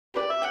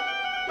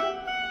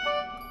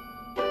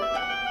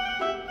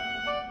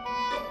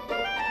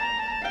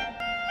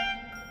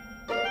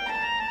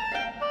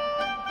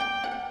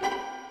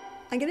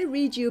I'm going to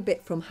read you a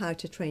bit from How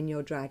to Train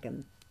Your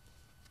Dragon.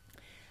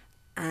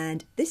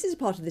 And this is a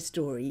part of the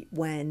story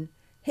when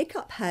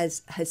Hiccup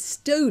has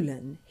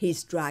stolen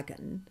his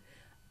dragon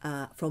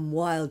from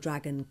Wild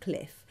Dragon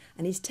Cliff,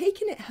 and he's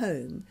taken it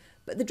home,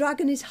 but the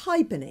dragon is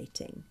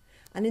hibernating.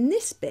 And in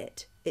this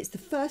bit, it's the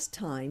first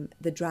time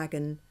the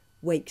dragon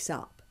wakes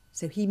up.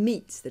 So he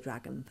meets the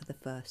dragon for the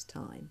first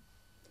time.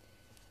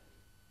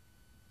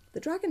 The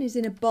dragon is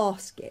in a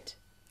basket.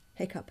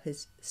 Hiccup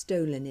has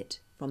stolen it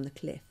from the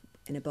cliff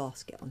in a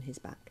basket on his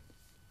back.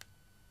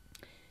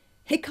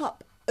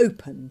 Hiccup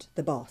opened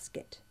the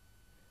basket.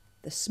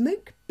 The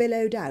smoke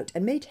billowed out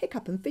and made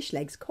Hiccup and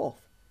Fishlegs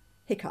cough.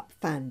 Hiccup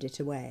fanned it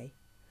away.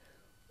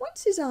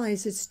 Once his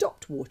eyes had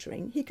stopped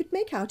watering, he could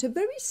make out a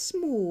very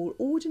small,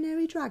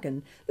 ordinary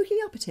dragon looking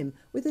up at him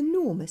with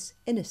enormous,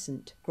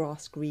 innocent,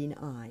 grass-green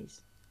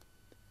eyes.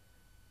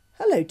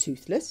 "Hello,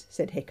 Toothless,"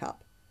 said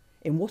Hiccup,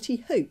 in what he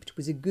hoped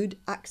was a good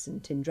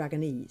accent in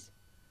Dragonese.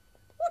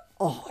 "What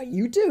are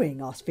you doing?"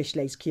 asked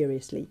Fishlegs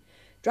curiously.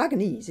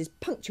 Dragonese is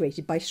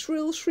punctuated by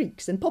shrill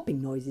shrieks and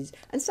popping noises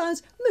and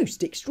sounds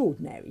most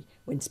extraordinary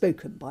when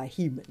spoken by a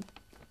human.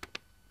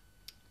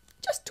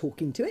 "Just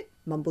talking to it,"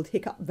 mumbled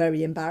Hiccup,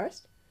 very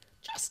embarrassed.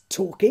 "Just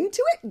talking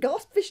to it?"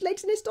 gasped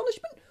Fishlegs in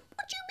astonishment.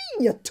 "What do you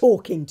mean you're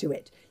talking to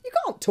it? You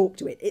can't talk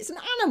to it. It's an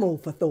animal,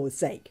 for Thor's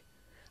sake."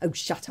 "Oh,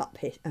 shut up,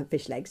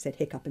 Fishlegs," said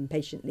Hiccup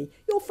impatiently.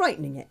 "You're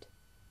frightening it."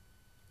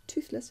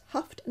 Toothless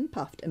huffed and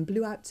puffed and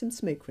blew out some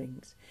smoke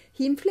rings.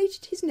 He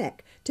inflated his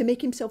neck to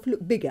make himself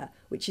look bigger,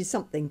 which is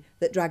something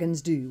that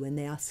dragons do when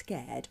they are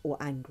scared or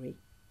angry.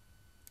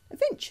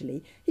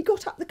 Eventually, he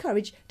got up the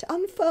courage to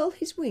unfurl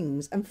his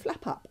wings and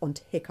flap up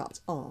onto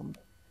Hiccup's arm.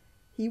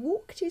 He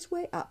walked his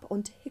way up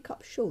onto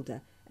Hiccup's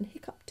shoulder, and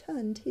Hiccup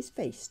turned his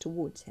face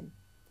towards him.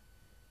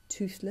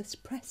 Toothless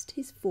pressed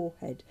his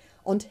forehead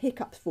onto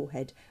Hiccup's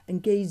forehead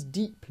and gazed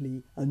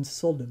deeply and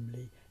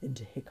solemnly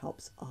into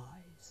Hiccup's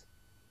eyes.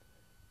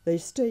 They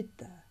stayed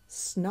there,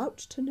 snout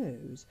to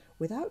nose,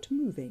 without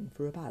moving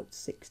for about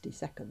 60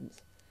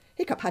 seconds.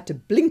 Hiccup had to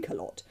blink a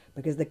lot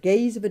because the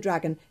gaze of a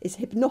dragon is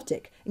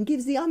hypnotic and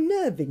gives the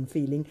unnerving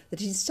feeling that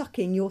he's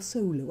sucking your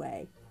soul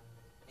away.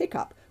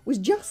 Hiccup was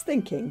just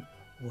thinking,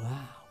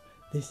 "Wow,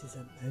 this is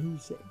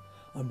amazing.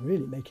 I'm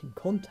really making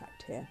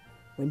contact here,"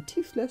 when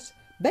Toothless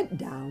bent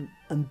down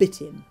and bit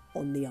him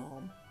on the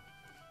arm.